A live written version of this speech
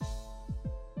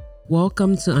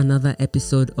Welcome to another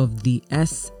episode of the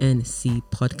SNC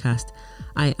podcast.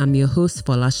 I am your host,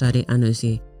 Folashade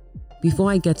Anozie. Before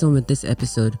I get on with this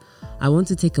episode, I want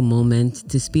to take a moment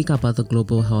to speak about the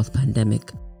global health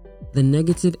pandemic. The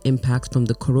negative impact from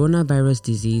the coronavirus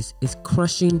disease is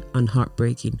crushing and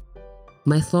heartbreaking.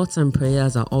 My thoughts and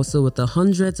prayers are also with the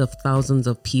hundreds of thousands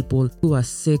of people who are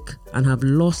sick and have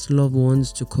lost loved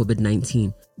ones to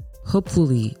COVID-19.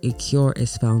 Hopefully, a cure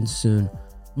is found soon.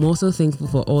 I'm also thankful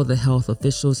for all the health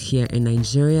officials here in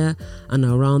Nigeria and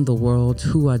around the world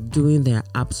who are doing their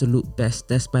absolute best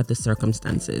despite the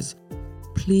circumstances.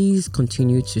 Please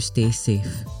continue to stay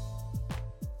safe.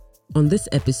 On this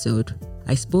episode,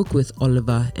 I spoke with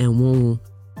Oliver Enwonwu,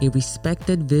 a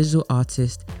respected visual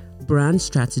artist, brand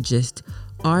strategist,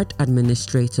 art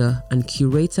administrator, and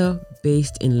curator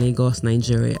based in Lagos,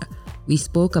 Nigeria. We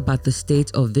spoke about the state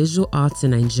of visual arts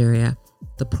in Nigeria,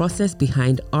 the process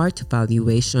behind art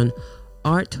valuation,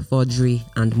 art forgery,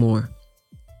 and more.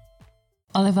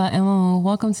 Oliver Enwonwu,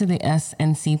 welcome to the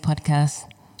SNC podcast.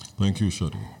 Thank you,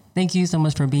 Shadi. Thank you so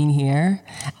much for being here.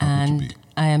 And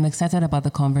I am excited about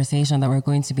the conversation that we're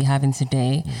going to be having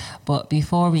today. Yeah. But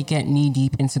before we get knee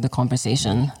deep into the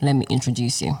conversation, let me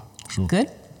introduce you. Sure. Good?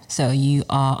 So you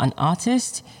are an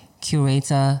artist,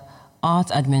 curator, art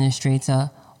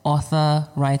administrator, author,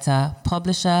 writer,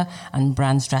 publisher, and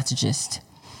brand strategist.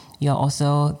 You're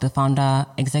also the founder,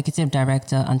 executive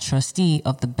director, and trustee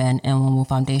of the Ben Enwonwu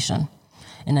Foundation.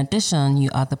 In addition, you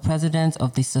are the president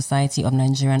of the Society of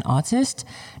Nigerian Artists,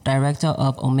 director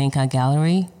of Omenka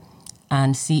Gallery,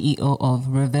 and CEO of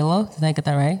Revelo. Did I get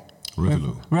that right?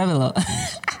 Revelo.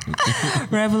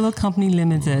 Revelo Company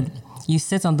Limited. You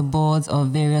sit on the boards of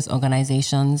various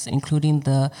organizations, including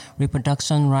the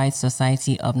Reproduction Rights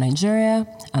Society of Nigeria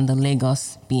and the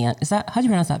Lagos Biennial. How do you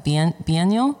pronounce that?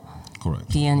 Biennial?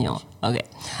 Correct. Biennial. Okay.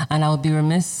 And I would be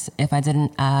remiss if I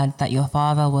didn't add that your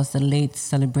father was the late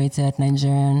celebrated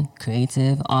Nigerian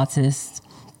creative artist,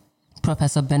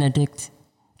 Professor Benedict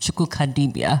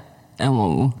Chukwukadibia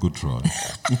Enwonwu. Good try.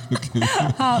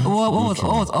 What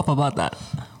was up about that?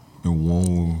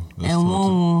 Enwonwu.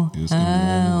 Enwonwu. Yes,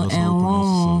 Enwonwu. That's how we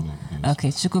pronounce it. Yes. Okay,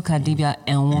 Chukwukadibia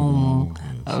Enwonwu.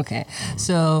 Yes. Okay.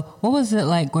 So what was it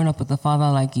like growing up with a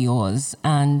father like yours?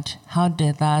 And how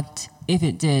did that, if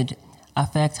it did,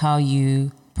 affect how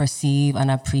you perceive and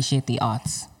appreciate the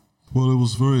arts? Well, it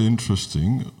was very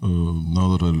interesting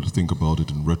now that I think about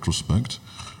it in retrospect,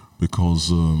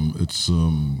 because it's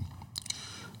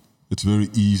very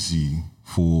easy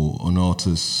for an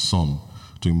artist's son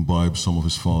to imbibe some of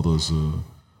his father's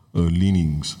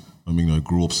leanings. I mean, I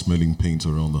grew up smelling paint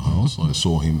around the house. I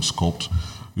saw him sculpt,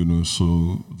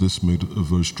 so this made a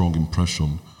very strong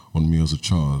impression on me as a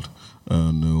child.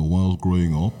 And while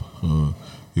growing up,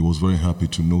 he was very happy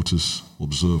to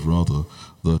observe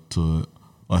that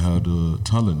I had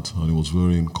talent, and it was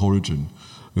very encouraging.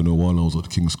 While I was at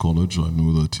King's College, I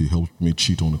knew that he helped me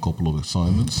cheat on a couple of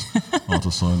assignments, art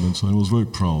assignments, and I was very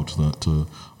proud that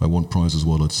I won prizes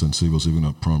while at St. Saviour's, even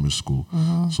at primary school.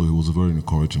 Mm-hmm. So he was a very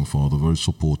encouraging father, very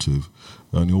supportive,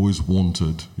 and he always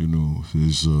wanted,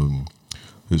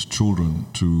 his children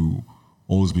to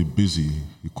always be busy.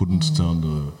 He couldn't stand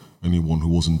anyone who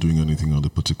wasn't doing anything at a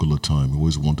particular time. He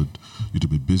always wanted you to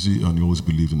be busy, and he always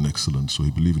believed in excellence. So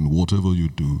he believed in whatever you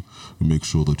do, you make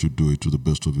sure that you do it to the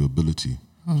best of your ability.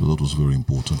 So that was very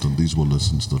important, and these were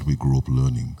lessons that we grew up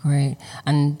learning. Great.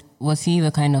 And was he the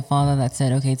kind of father that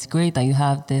said, okay, it's great that you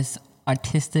have this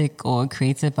artistic or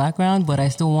creative background, but I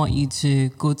still want you to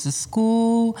go to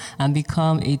school and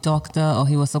become a doctor? Or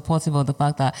he was supportive of the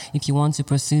fact that if you want to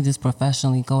pursue this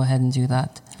professionally, go ahead and do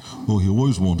that? Well, he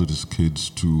always wanted his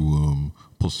kids to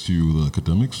pursue the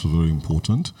academics, very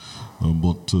important.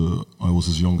 But I was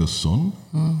his youngest son,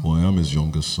 or I am his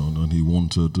youngest son, and he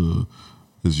wanted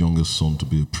his youngest son to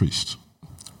be a priest.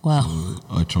 Wow. So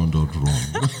I turned out wrong.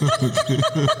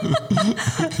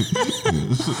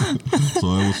 Yes. So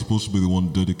I was supposed to be the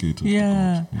one dedicated.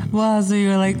 Yeah. Yes. Wow. So you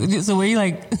were like, were you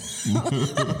like,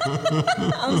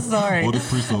 I'm sorry. What a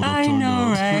priest I know,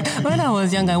 right? When I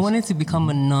was young, I wanted to become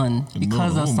a nun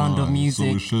because of Sound of Music.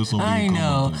 So we share something I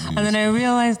know. in common, And then I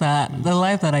realized that the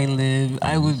life that I live,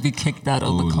 I would be kicked out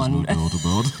of the convent. No doubt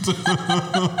about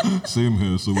it. Same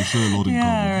here. So we share a lot in common.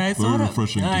 Yeah, right. Very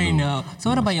refreshing. I know.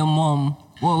 So what about your mom?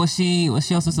 Well, was she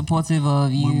also supportive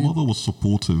of you? My mother was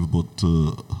supportive, but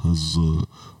as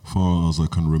far as I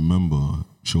can remember,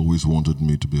 she always wanted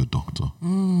me to be a doctor.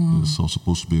 Yes, I was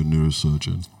supposed to be a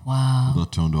neurosurgeon. Wow. But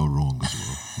that turned out wrong as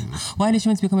well. Yes. Why did she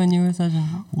want to become a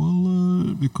neurosurgeon?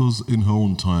 Well, because in her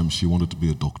own time, she wanted to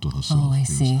be a doctor herself. Oh, I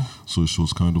see. So she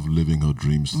was kind of living her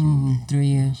dreams through me. Through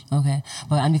you. Yes. Okay.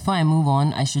 And before I move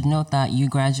on, I should note that you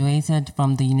graduated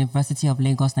from the University of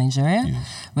Lagos, Nigeria,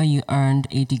 where you earned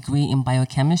a degree in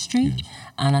biochemistry,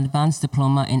 an advanced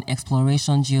diploma in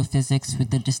exploration geophysics with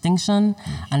the distinction,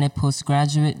 and a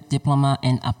postgraduate diploma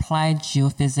in applied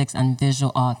geophysics and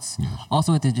visual arts,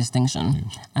 also with the distinction.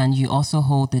 And you also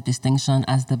hold the distinction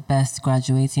as the best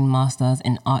graduating master's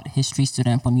in art history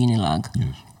student from Unilag.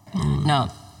 Now,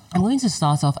 I'm going to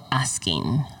start off asking,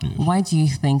 why do you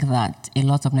think that a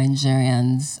lot of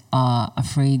Nigerians are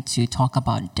afraid to talk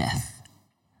about death?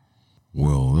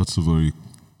 Well, that's a very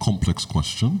complex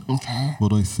question. Okay.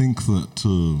 But I think that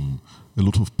a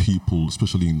lot of people,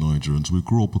 especially Nigerians, we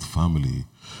grow up with family.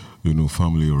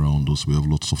 Family around us. We have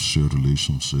lots of shared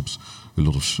relationships, a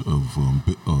lot of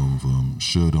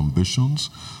shared ambitions.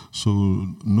 So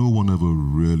no one ever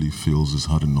really feels he's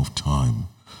had enough time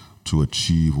to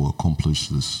achieve or accomplish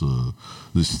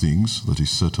these things that he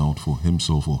set out for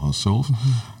himself or herself.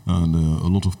 And a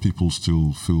lot of people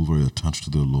still feel very attached to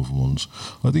their loved ones.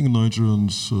 I think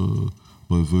Nigerians,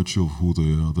 by virtue of who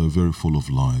they are, they're very full of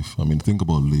life. I mean, think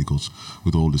about Lagos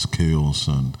with all this chaos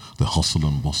and the hustle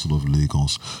and bustle of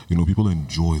Lagos. People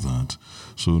enjoy that.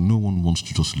 So no one wants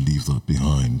to just leave that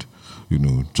behind,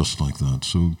 just like that.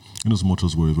 So in as much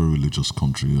as we're a very religious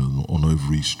country, on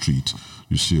every street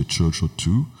you see a church or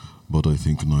two, but I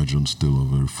think Nigerians still are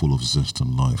very full of zest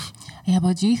and life. Yeah,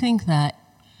 but do you think that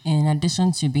in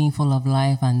addition to being full of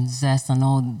life and zest and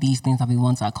all these things that we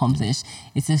want to accomplish,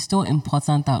 it is still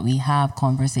important that we have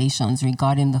conversations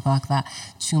regarding the fact that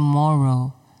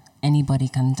tomorrow anybody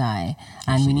can die,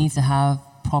 and we need to have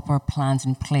proper plans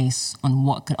in place on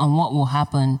what will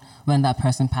happen when that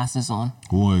person passes on?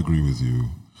 Oh, I agree with you.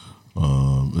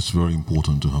 It's very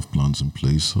important to have plans in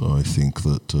place. I think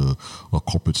that our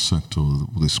corporate sector,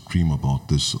 they scream about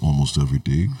this almost every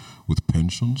day. With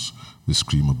pensions, they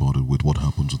scream about it with what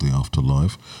happens in the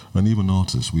afterlife. And even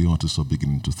we artists are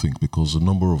beginning to think, because a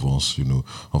number of us,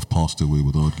 have passed away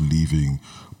without leaving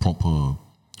proper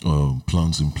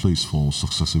plans in place for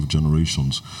successive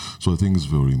generations. So I think it's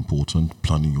very important,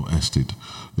 planning your estate,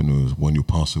 when you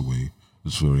pass away.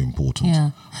 It's very important.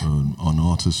 Yeah. An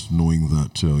artist knowing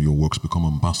that your works become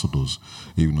ambassadors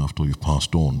even after you've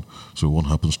passed on. So what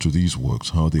happens to these works?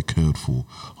 How are they cared for?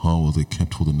 How are they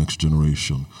kept for the next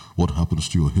generation? What happens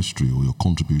to your history or your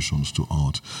contributions to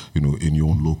art, in your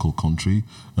own local country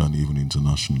and even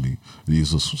internationally?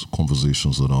 These are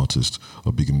conversations that artists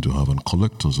are beginning to have and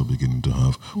collectors are beginning to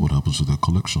have. What happens to their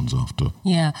collections after?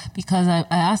 Yeah, because I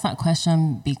asked that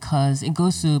question because it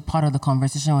goes to part of the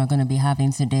conversation we're going to be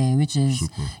having today, which is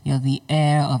you're the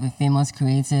heir of a famous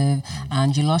creative,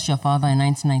 and you lost your father in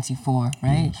 1994,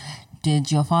 right? Yes.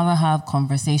 Did your father have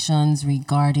conversations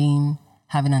regarding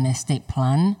having an estate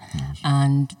plan? Yes.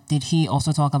 And did he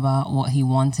also talk about what he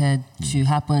wanted to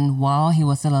happen while he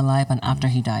was still alive and after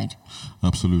he died?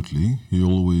 Absolutely. He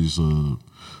always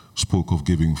spoke of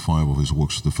giving 5 of his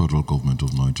works to the federal government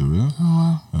of Nigeria,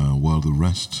 while the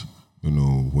rest,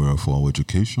 were for our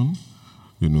education,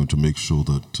 to make sure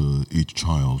that each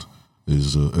child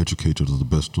is educated to the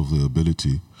best of their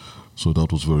ability. So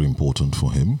that was very important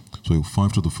for him. So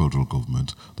 5 to the federal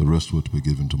government, the rest were to be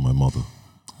given to my mother,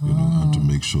 and to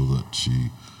make sure that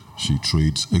she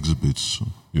trades, exhibits,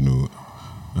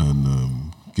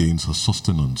 and gains her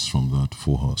sustenance from that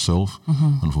for herself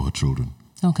and for her children.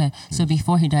 Okay, so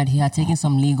before he died, he had taken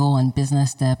some legal and business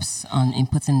steps in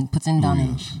putting down.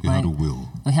 Yes, he had a will.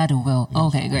 Oh, he had a will. Yes,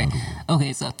 okay, great.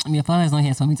 Okay, so your father is not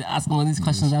here for me to ask him all these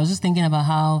questions. I was just thinking about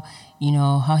how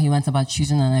he went about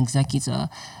choosing an executor.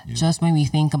 Yes. Just when we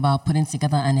think about putting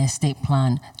together an estate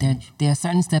plan, there are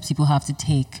certain steps people have to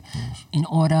take in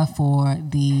order for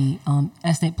the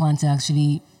estate plan to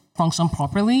actually function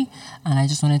properly. And I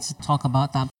just wanted to talk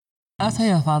about that. After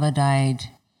your father died,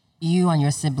 you and your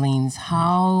siblings,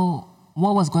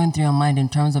 what was going through your mind in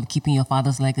terms of keeping your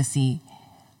father's legacy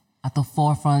at the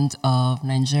forefront of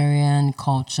Nigerian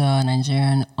culture,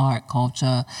 Nigerian art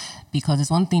culture? Because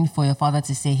it's one thing for your father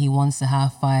to say he wants to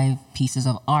have 5 pieces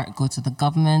of art go to the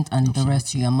government and the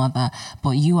rest to your mother.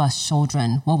 But you as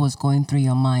children, what was going through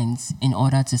your minds in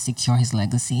order to secure his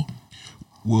legacy?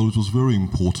 Well, it was very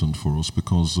important for us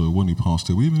because when he passed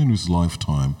away, even in his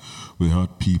lifetime, we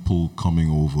had people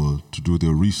coming over to do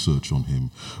their research on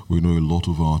him. We know a lot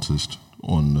of artists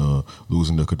on those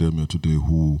in the academia today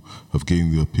who have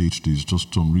gained their PhDs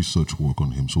just on research work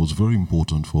on him. So it's very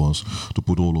important for us to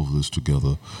put all of this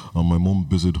together. My mom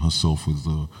busied herself with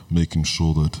making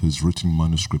sure that his written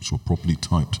manuscripts were properly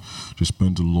typed. She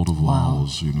spent a lot of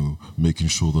hours, making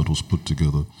sure that was put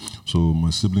together. So my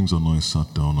siblings and I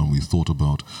sat down and we thought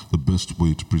about the best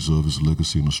way to preserve his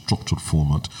legacy in a structured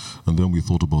format. And then we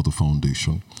thought about the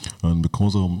foundation. And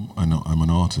because I'm an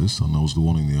artist and I was the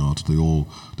one in the art, they all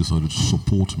decided to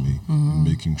support me in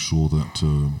making sure that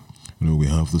we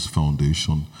have this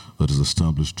foundation that is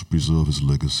established to preserve his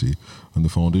legacy. And the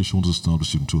foundation was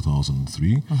established in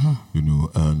 2003,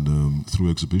 and through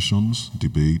exhibitions,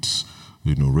 debates,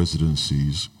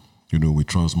 residencies, we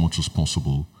try as much as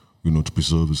possible, to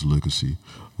preserve his legacy.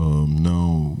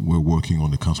 Now we're working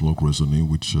on a catalogue raisonné,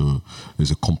 which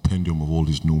is a compendium of all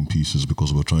these known pieces,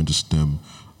 because we're trying to stem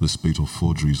the spate of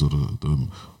forgeries that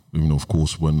are, of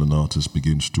course, when an artist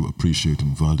begins to appreciate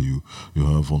and value, you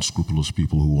have unscrupulous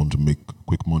people who want to make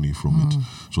quick money from it.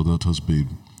 So that has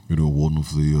been, one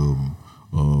of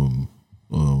the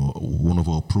one of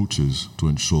our approaches to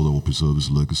ensure that we'll preserve his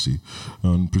legacy.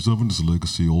 And preserving his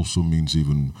legacy also means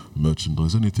even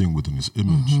merchandise, anything within his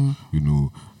image,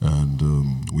 and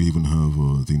we even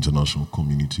have the international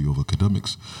community of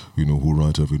academics, who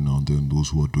write every now and then, those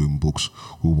who are doing books,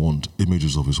 who want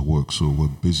images of his work. So we're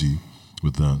busy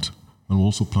with that. And we're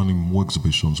also planning more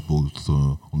exhibitions both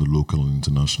on the local and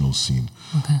international scene.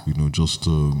 Okay. Just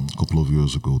a couple of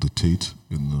years ago, the Tate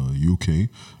in the UK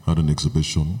had an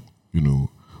exhibition,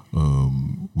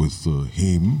 with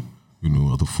him,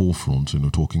 at the forefront,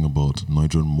 talking about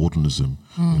Nigerian modernism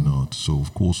in art. So,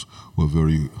 of course, we're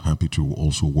very happy to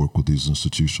also work with these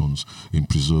institutions in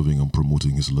preserving and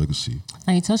promoting his legacy.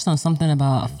 Now, you touched on something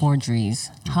about forgeries.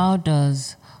 How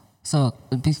does... So,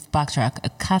 backtrack, a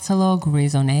catalogue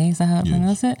raisonné, is that how you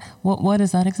pronounce it? What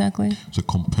is that exactly? It's a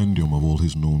compendium of all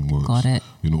his known works. Got it.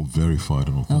 Verified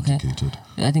and authenticated.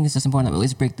 Okay. I think it's just important that we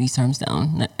always break these terms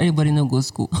down. Not everybody know go to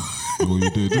school. Oh,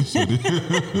 you did?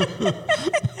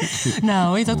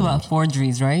 Now, when you talked about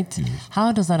forgeries, right? Yes.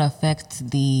 How does that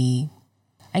affect the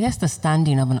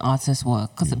standing of an artist's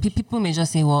work? Because people may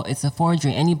just say, well, it's a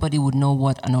forgery. Anybody would know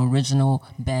what an original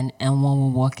Ben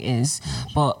Enwonwu work is.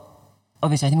 But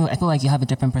obviously, I feel like you have a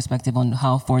different perspective on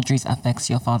how forgeries affects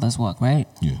your father's work, right?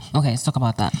 Yes. Okay, let's talk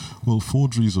about that. Well,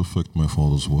 forgeries affect my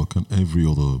father's work and every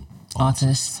other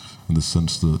artist in the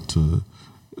sense that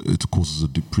it causes a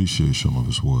depreciation of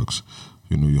his works.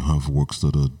 You have works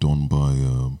that are done by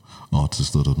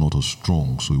artists that are not as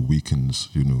strong, so it weakens,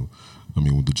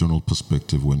 with the general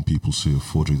perspective, when people see a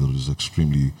forgery that is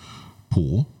extremely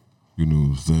poor,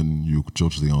 then you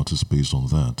judge the artist based on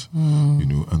that,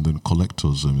 and then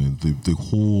collectors, the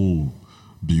whole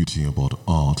beauty about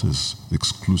art is the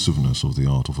exclusiveness of the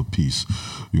art of a piece.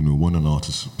 When an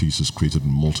artist's piece is created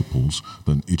in multiples,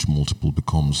 then each multiple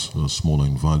becomes smaller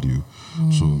in value.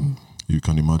 So you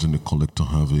can imagine a collector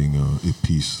having a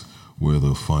piece where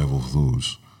there are 5 of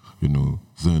those,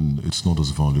 then it's not as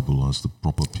valuable as the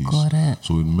proper piece. Got it.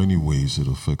 So in many ways it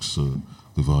affects the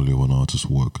value of an artist's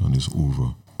work and his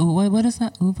oeuvre. What is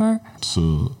that, Uber? It's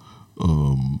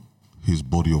his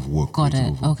body of work. Got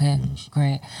it. Okay, yes.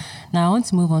 Great. Now I want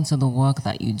to move on to the work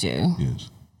that you do. Yes.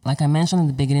 Like I mentioned in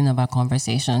the beginning of our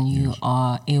conversation, you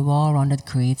are a well-rounded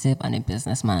creative and a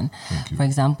businessman. Thank you. For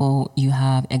example, you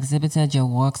have exhibited your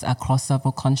works across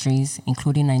several countries,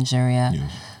 including Nigeria,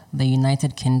 the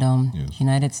United Kingdom,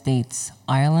 United States,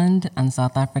 Ireland, and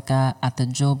South Africa at the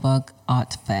Joburg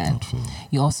Art Fair.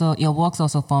 Your works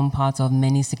also form part of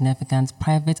many significant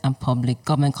private and public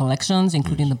government collections,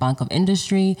 including the Bank of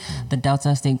Industry, the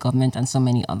Delta State Government, and so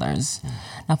many others.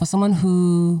 Now, for someone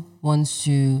who wants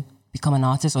to become an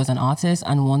artist or is an artist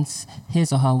and wants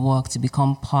his or her work to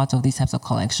become part of these types of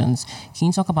collections, can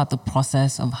you talk about the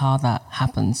process of how that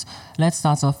happens? Let's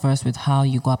start off first with how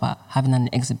you go about having an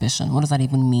exhibition. What does that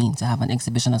even mean to have an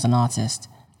exhibition as an artist?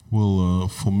 Well,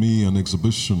 for me, an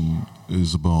exhibition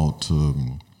is about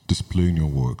displaying your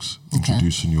works,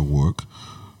 introducing your work,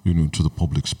 to the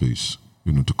public space,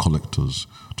 to collectors,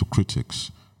 to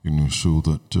critics, so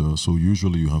that so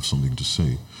usually you have something to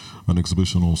say. An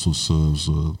exhibition also serves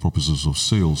purposes of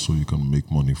sales, so you can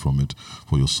make money from it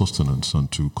for your sustenance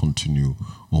and to continue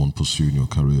on pursuing your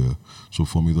career. So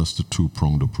for me, that's the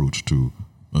two-pronged approach to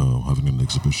having an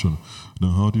exhibition. Now,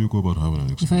 how do you go about having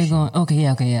an exhibition? Before you go, okay,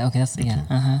 that's,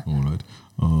 All right.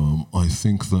 I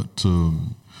think that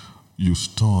you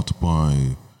start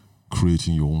by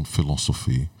creating your own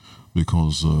philosophy,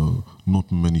 because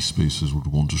not many spaces would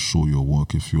want to show your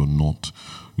work if you're not,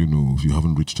 if you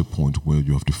haven't reached a point where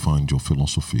you have defined your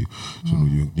philosophy. So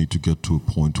you need to get to a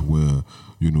point where,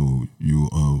 you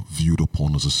are viewed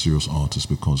upon as a serious artist,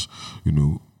 because,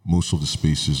 most of the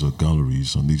spaces are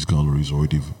galleries, and these galleries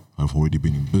have already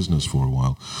been in business for a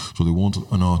while. So they want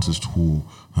an artist who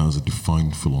has a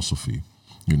defined philosophy.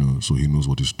 So he knows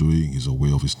what he's doing, he's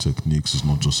aware of his techniques, he's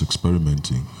not just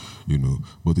experimenting,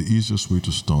 But the easiest way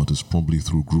to start is probably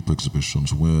through group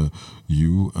exhibitions where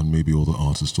you and maybe other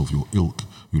artists of your ilk,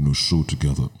 show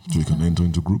together. So you can enter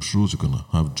into group shows, you can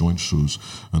have joint shows.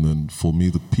 And then for me,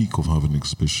 the peak of having an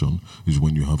exhibition is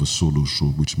when you have a solo show,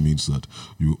 which means that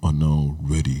you are now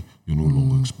ready. You're no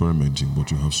longer experimenting,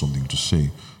 but you have something to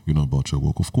say, about your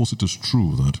work. Of course, it is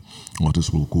true that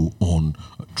artists will go on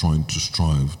trying to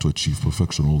strive to achieve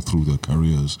perfection all through their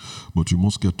careers, but you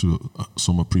must get to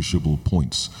some appreciable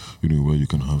points, where you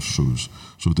can have shows.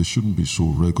 So they shouldn't be so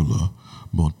regular,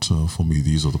 but for me,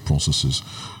 these are the processes.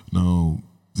 Now,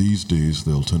 these days,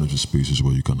 there are alternative spaces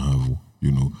where you can have,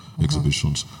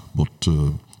 exhibitions, but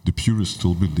the purists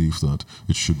still believe that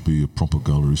it should be a proper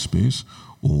gallery space,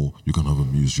 or you can have a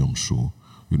museum show,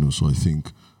 so I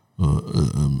think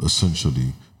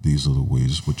essentially these are the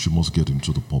ways, but you must get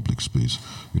into the public space.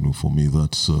 For me,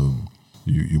 that's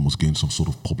you must gain some sort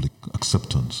of public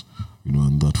acceptance,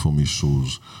 and that for me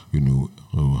shows,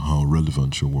 how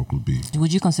relevant your work will be.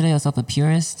 Would you consider yourself a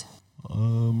purist?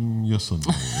 Yes and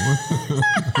no.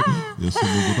 Yes and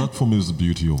no, but that for me is the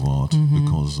beauty of art,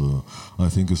 because I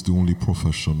think it's the only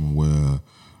profession where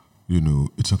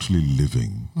it's actually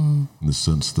living, in the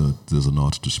sense that there's an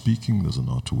art to speaking, there's an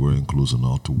art to wearing clothes, an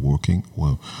art to working,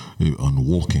 and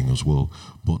walking as well.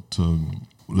 But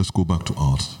let's go back to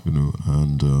art,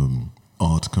 and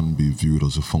art can be viewed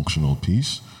as a functional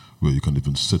piece where you can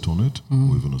even sit on it,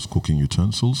 or even as cooking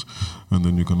utensils, and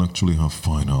then you can actually have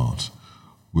fine art,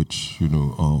 which,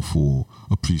 are for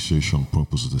appreciation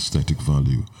purposes, aesthetic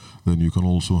value. Then you can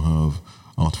also have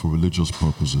art for religious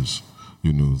purposes.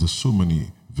 There's so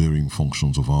many varying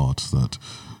functions of art that,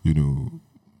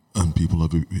 and people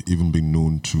have even been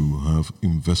known to have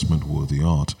investment-worthy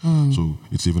art. So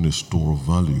it's even a store of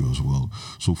value as well.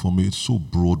 So for me, it's so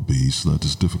broad-based that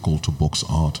it's difficult to box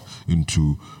art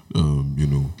into,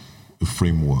 a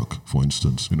framework, for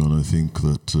instance. And I think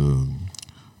that,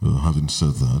 having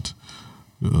said that,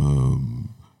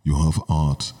 you have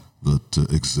art that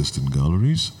exists in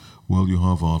galleries. Well, you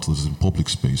have art that is in public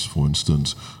space, for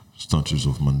instance. Statues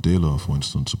of Mandela, for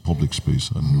instance, a public space,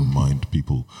 and remind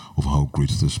people of how great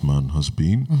this man has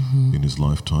been in his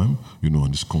lifetime, and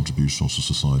his contributions to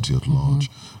society at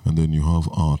large. And then you have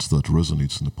art that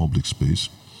resonates in the public space,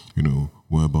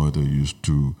 whereby they're used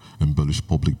to embellish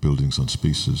public buildings and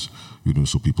spaces,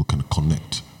 so people can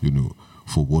connect,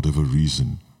 for whatever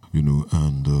reason,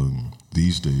 and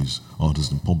these days, art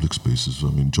is in public spaces.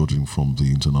 Judging from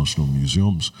the international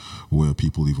museums, where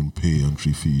people even pay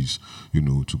entry fees,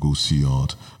 to go see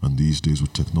art. And these days,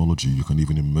 with technology, you can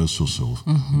even immerse yourself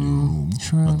in a room,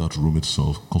 and that room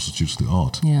itself constitutes the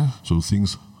art. So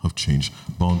things have changed.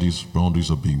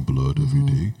 Boundaries are being blurred every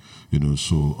day.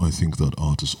 So I think that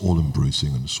art is all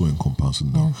embracing and so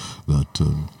encompassing now that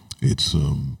it's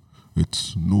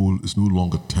no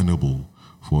longer tenable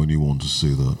for anyone to say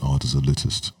that art is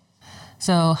elitist.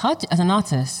 So as an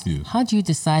artist, how do you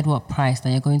decide what price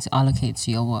that you're going to allocate to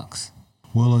your works?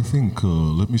 Well, I think,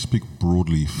 let me speak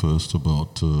broadly first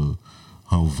about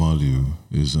how value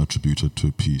is attributed to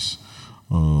a piece.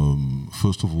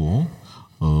 First of all,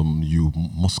 you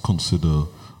must consider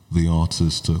the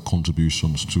artist's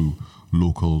contributions to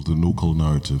the local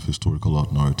narrative, historical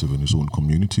art narrative in his own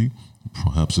community,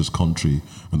 perhaps his country,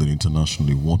 and then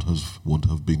internationally, what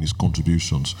have been his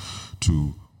contributions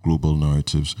to global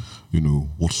narratives.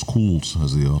 What schools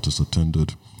has the artist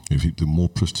attended? The more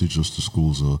prestigious the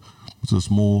schools are,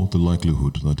 there's more the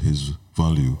likelihood that his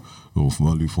value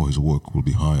for his work will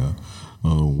be higher.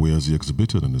 Where has he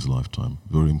exhibited in his lifetime?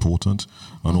 Very important.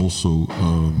 And also,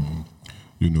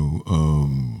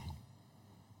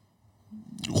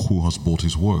 who has bought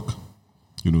his work?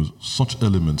 Such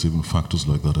elements, even factors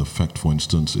like that affect, for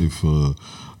instance, if a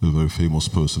very famous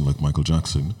person like Michael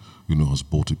Jackson, has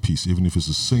bought a piece, even if it's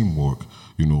the same work,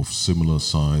 of similar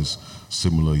size,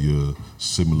 similar year,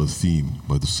 similar theme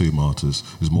by the same artist,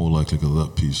 is more likely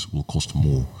that piece will cost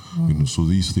more. So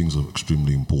these things are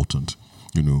extremely important.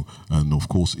 And of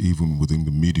course, even within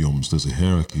the mediums, there's a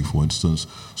hierarchy. For instance,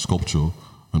 sculpture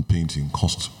and painting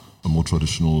cost. More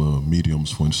traditional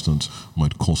mediums, for instance,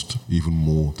 might cost even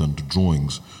more than the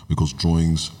drawings, because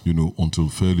drawings, until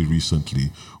fairly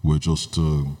recently, were just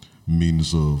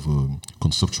means of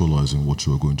conceptualizing what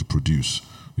you are going to produce.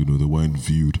 they weren't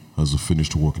viewed as a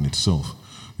finished work in itself.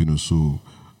 So,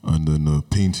 and then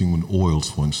painting with oils,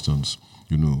 for instance,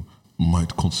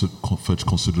 might fetch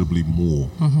considerably more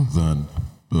than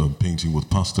painting with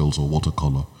pastels or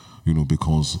watercolor,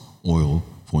 because oil,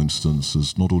 for instance,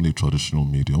 is not only a traditional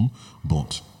medium,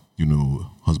 but,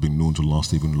 has been known to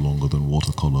last even longer than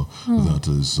watercolor that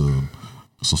is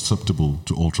susceptible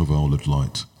to ultraviolet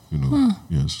light,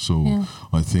 Yes, so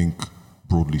I think,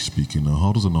 broadly speaking, now,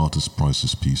 how does an artist price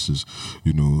his pieces?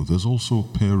 There's also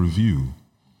peer review.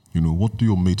 What do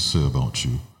your mates say about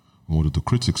you? What do the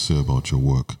critics say about your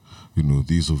work?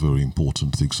 These are very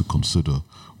important things to consider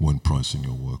when pricing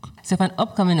your work. So if an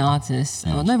upcoming artist,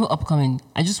 not even upcoming,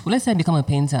 let's say I become a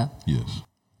painter. Yes.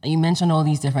 You mentioned all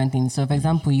these different things. So, for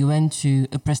example, you went to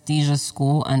a prestigious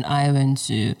school and I went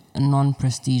to a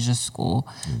non-prestigious school.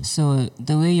 Yes. So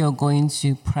the way you're going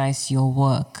to price your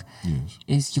work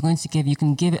is you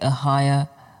can give it a higher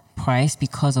price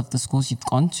because of the schools you've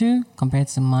gone to compared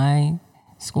to my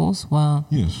schools. Wow.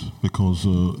 Yes, because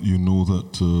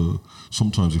that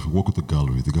sometimes if you work with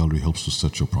the gallery helps to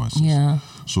set your prices. Yeah.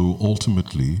 So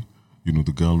ultimately,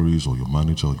 the galleries or your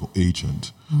manager or your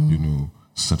agent,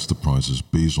 sets the prices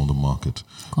based on the market.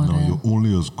 You're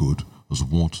only as good as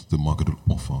what the market will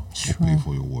offer or pay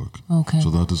for your work. Okay. So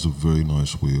that is a very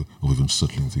nice way of even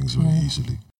settling things very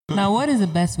easily. Now, what is the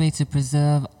best way to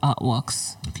preserve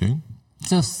artworks? Okay.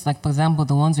 So, like, for example,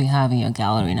 the ones we have in your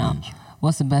gallery now,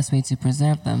 what's the best way to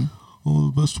preserve them?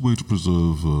 Well, the best way to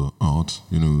preserve art,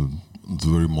 the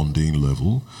very mundane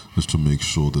level, is to make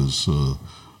sure there's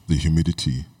the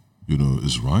humidity,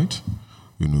 is right.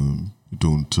 You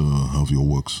don't have your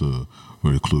works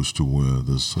very close to where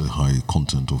there's a high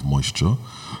content of moisture.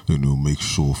 Make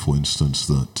sure, for instance,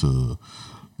 that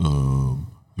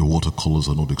your watercolors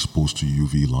are not exposed to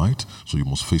UV light, so you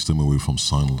must face them away from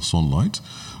sunlight.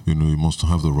 You must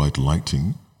have the right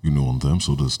lighting, on them,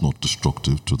 so that it's not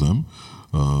destructive to them.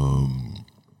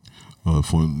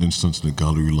 For instance, in a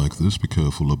gallery like this, be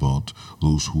careful about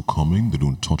those who come in. They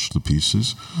don't touch the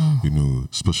pieces,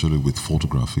 especially with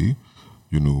photography.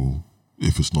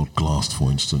 If it's not glassed,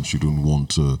 for instance, you don't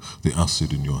want the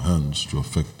acid in your hands to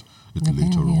affect it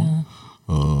later on.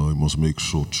 You must make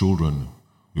sure children,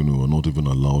 are not even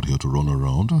allowed here to run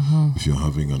around. If you're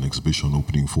having an exhibition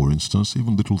opening, for instance,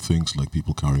 even little things like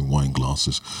people carrying wine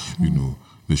glasses,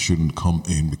 they shouldn't come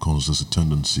in because there's a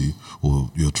tendency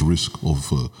or you're at risk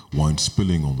of wine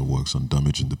spilling on the works and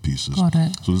damaging the pieces.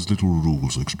 So these little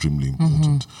rules are extremely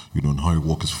important. And how your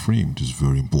work is framed is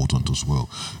very important as well.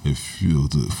 If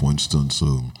for instance,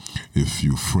 if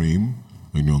you frame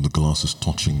and the glass is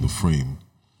touching the frame,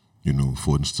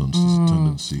 for instance, there's a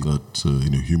tendency that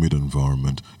in a humid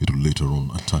environment, it will later on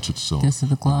attach itself to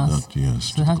the glass. So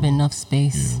there has to be enough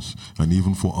space. Yes. And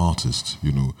even for artists,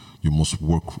 you must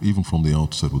work even from the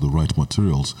outset with the right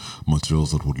materials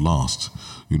that would last.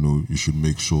 You should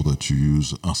make sure that you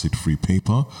use acid-free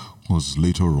paper, because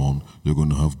later on, you're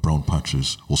going to have brown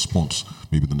patches or spots,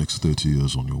 maybe the next 30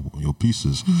 years on your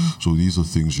pieces. So these are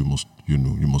things you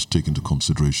must take into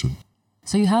consideration.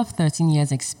 So you have 13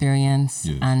 years experience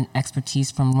and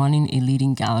expertise from running a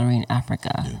leading gallery in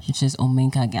Africa, which is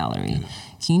Omenka Gallery.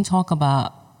 Can you talk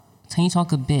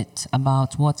a bit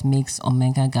about what makes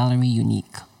Omenka Gallery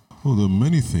unique? Well, there are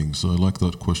many things. I like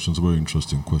that question. It's a very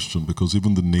interesting question because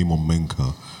even the name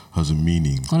Omenka has a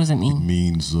meaning. What does it mean? It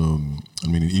means, in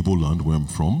Igbo land where I'm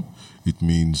from, it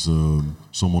means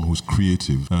someone who's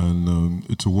creative. And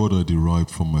it's a word I derived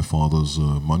from my father's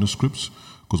manuscripts.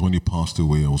 Because when he passed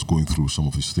away, I was going through some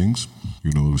of his things.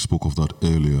 We spoke of that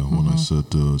earlier when I sat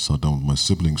down with my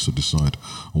siblings to decide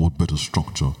on what better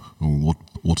structure and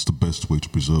what's the best way to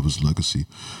preserve his legacy.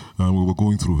 And we were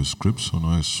going through his scripts, and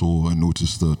I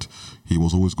noticed that he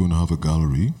was always going to have a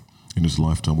gallery in his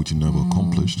lifetime, which he never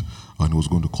accomplished, and he was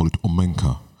going to call it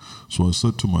Omenka. So I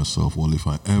said to myself, well, if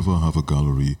I ever have a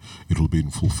gallery, it will be in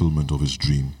fulfillment of his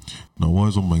dream. Now, why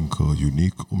is Omenka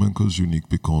unique? Omenka is unique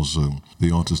because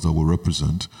the artists that we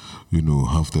represent,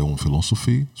 have their own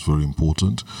philosophy. It's very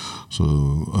important.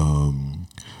 So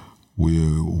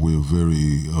we're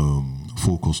very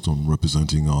focused on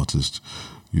representing artists,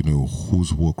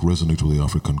 whose work resonates with the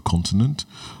African continent,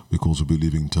 because we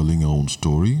believe in telling our own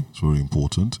story. It's very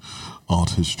important.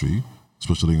 Art history,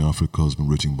 especially in Africa, has been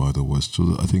written by the West.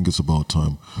 So I think it's about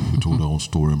time we told our own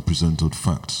story and presented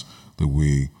facts the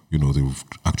way, they've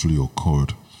actually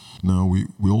occurred. Now,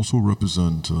 we also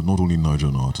represent not only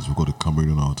Nigerian artists, we've got a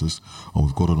Cameroonian artist, and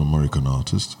we've got an American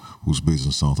artist who's based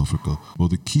in South Africa. But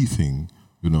the key thing,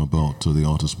 about the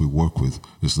artists we work with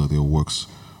is that their works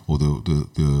or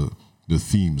the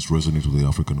themes resonate with the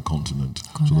African continent.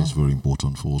 So that's very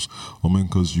important for us.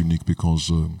 Omenka is unique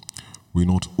because we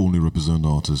not only represent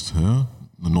artists here,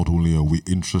 and not only are we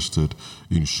interested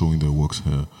in showing their works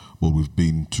here, but we've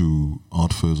been to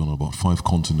art fairs on about 5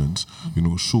 continents,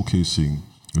 showcasing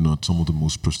at some of the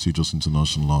most prestigious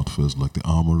international art fairs like the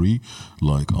Armory,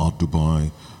 like Art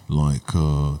Dubai, like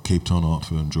Cape Town Art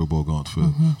Fair and Joburg Art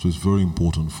Fair. So it's very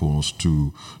important for us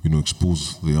to,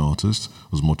 expose the artists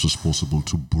as much as possible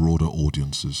to broader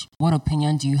audiences. What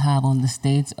opinion do you have on the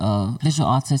state of visual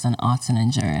artists and arts in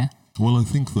Nigeria? Well, I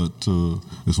think that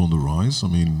it's on the rise. I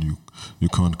mean, you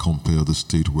can't compare the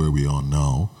state where we are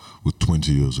now with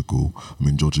 20 years ago. I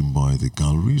mean, judging by the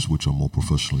galleries, which are more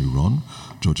professionally run,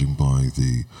 judging by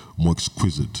the more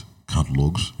exquisite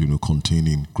catalogs,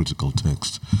 containing critical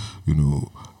text,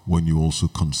 when you also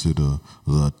consider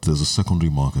that there's a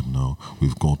secondary market now,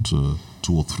 we've got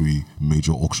 2 or 3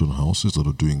 major auction houses that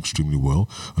are doing extremely well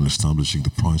and establishing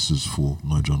the prices for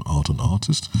Nigerian art and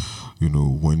artists.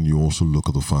 When you also look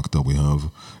at the fact that we have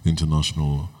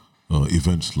international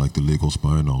events like the Lagos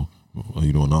Biennale,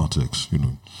 and Artex,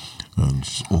 and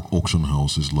auction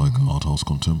houses like Art House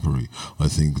Contemporary. I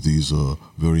think these are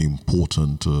very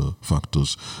important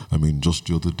factors. I mean, just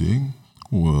the other day,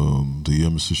 the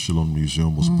Embassy Shillong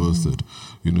Museum was birthed,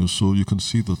 so you can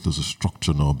see that there's a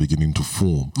structure now beginning to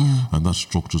form, and that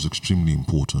structure is extremely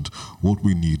important. What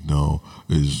we need now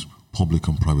is public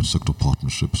and private sector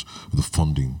partnerships, the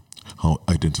funding, how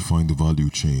identifying the value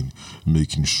chain,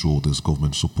 making sure there's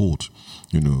government support,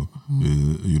 in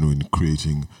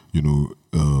creating,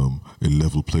 a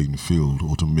level playing field,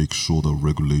 or to make sure that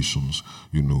regulations,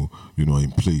 are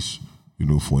in place.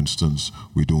 For instance,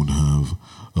 we don't have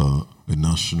a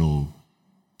national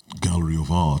gallery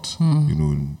of art,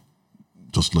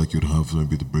 just like you'd have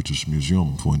maybe the British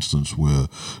Museum, for instance, where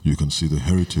you can see the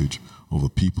heritage of a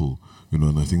people,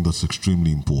 and I think that's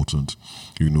extremely important,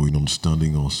 in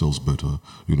understanding ourselves better,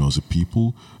 as a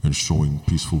people, and showing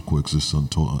peaceful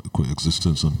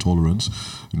coexistence and tolerance.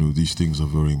 These things are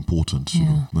very important.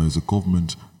 Now, as a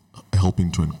government,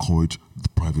 helping to encourage the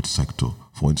private sector,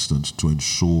 for instance, to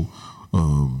ensure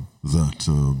that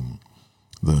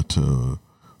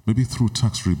maybe through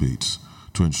tax rebates,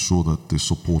 to ensure that they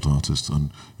support artists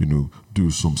and, do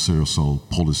some serious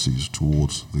policies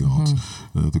towards the arts.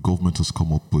 The government has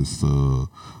come up with the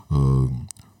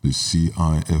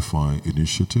CIFI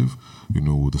initiative,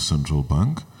 with the central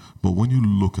bank. But when you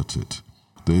look at it,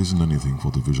 there isn't anything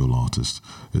for the visual artist.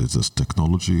 There's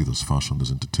technology, there's fashion,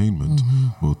 there's entertainment,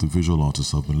 but the visual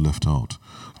artists have been left out.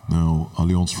 Now,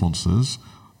 Alliance Francaise,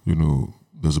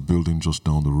 there's a building just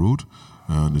down the road,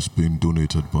 and it's been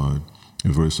donated by a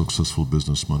very successful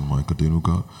businessman, Mike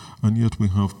Adenuga, and yet we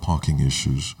have parking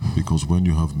issues because when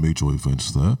you have major events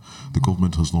there, the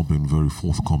government has not been very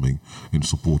forthcoming in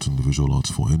supporting the visual arts,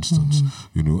 for instance,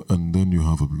 and then you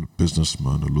have a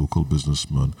businessman, a local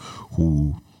businessman,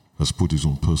 who has put his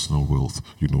own personal wealth,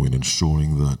 in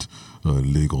ensuring that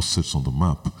Lagos sits on the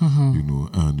map,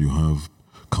 and you have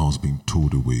cars being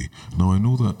towed away. Now, I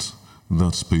know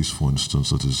that space, for instance,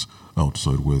 that is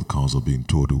outside where the cars are being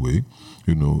towed away,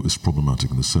 is problematic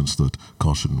in the sense that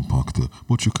cars shouldn't park there.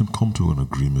 But you can come to an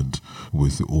agreement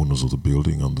with the owners of the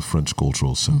building and the French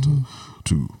Cultural Center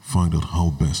to find out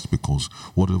how best, because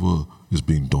whatever is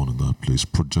being done in that place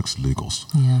projects Lagos,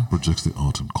 projects the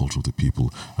art and culture of the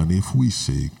people. And if we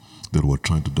say that we're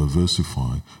trying to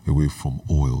diversify away from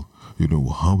oil,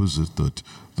 how is it that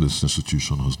this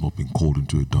institution has not been called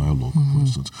into a dialogue, for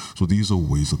instance? So these are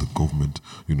ways that the government,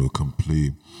 can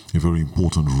play a very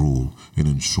important role in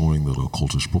ensuring that our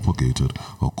culture is propagated,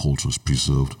 our culture is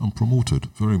preserved and promoted.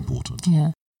 Very important.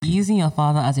 Yeah. Using your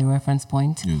father as a reference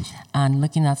point, Yes. and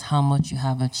looking at how much you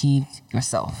have achieved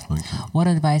yourself, Thank you. what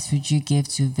advice would you give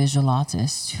to visual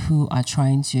artists who are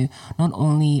trying to not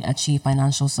only achieve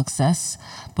financial success,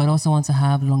 but also want to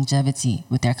have longevity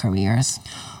with their careers?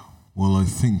 Well, I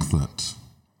think that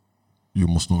you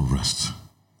must not rest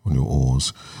on your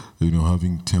oars.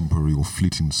 Having temporary or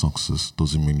fleeting success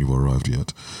doesn't mean you've arrived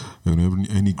yet.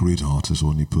 Any great artist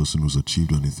or any person who's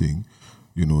achieved anything,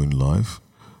 in life,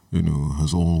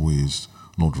 has always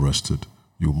not rested.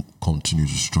 You continue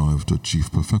to strive to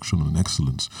achieve perfection and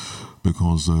excellence,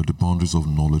 because the boundaries of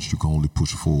knowledge you can only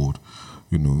push forward,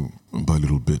 by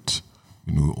little bit.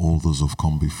 Others have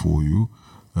come before you,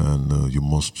 and you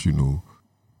must,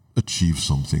 achieve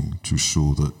something to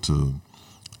show that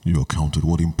you are counted.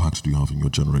 What impact do you have in your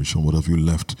generation? What have you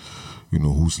left?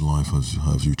 Whose life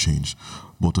have you changed?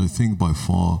 But I think by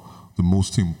far the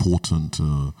most important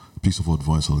piece of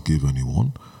advice I'll give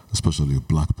anyone, especially a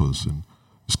black person,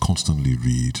 is constantly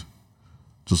read.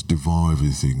 Just devour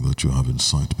everything that you have in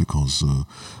sight, because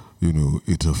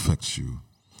it affects you,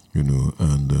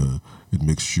 and it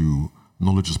makes you.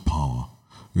 Knowledge is power.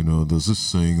 There's this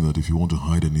saying that if you want to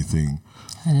hide anything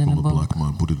from a black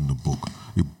man, put it in a book.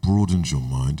 It broadens your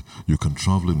mind. You can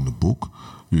travel in the book.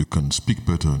 You can speak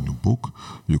better in the book.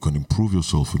 You can improve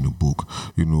yourself in the book.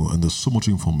 And there's so much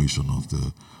information out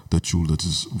there that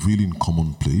is really in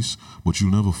commonplace, but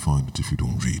you'll never find it if you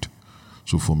don't read.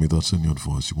 So for me, that's any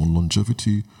advice. You want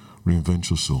longevity, reinvent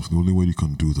yourself. The only way you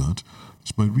can do that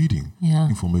is by reading. Yeah.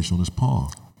 Information is power.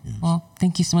 Yes. Well,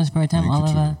 thank you so much for your time,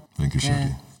 Oliver. Thank you,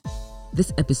 Shadi.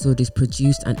 This episode is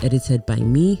produced and edited by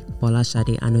me,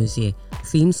 Folashade Anozie.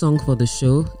 Theme song for the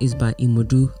show is by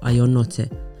Imodu Ayonote.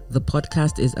 The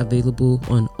podcast is available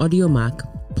on AudioMac,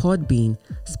 Podbean,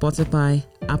 Spotify,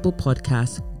 Apple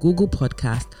Podcasts, Google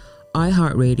Podcasts,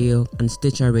 iHeartRadio, and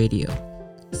Stitcher Radio.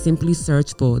 Simply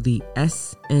search for the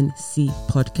SNC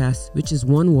Podcast, which is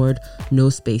one word, no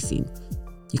spacing.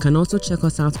 You can also check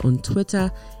us out on Twitter,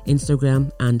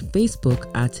 Instagram, and Facebook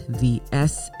at the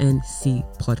SNC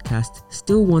Podcast.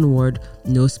 Still one word,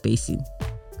 no spacing.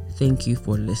 Thank you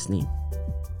for listening.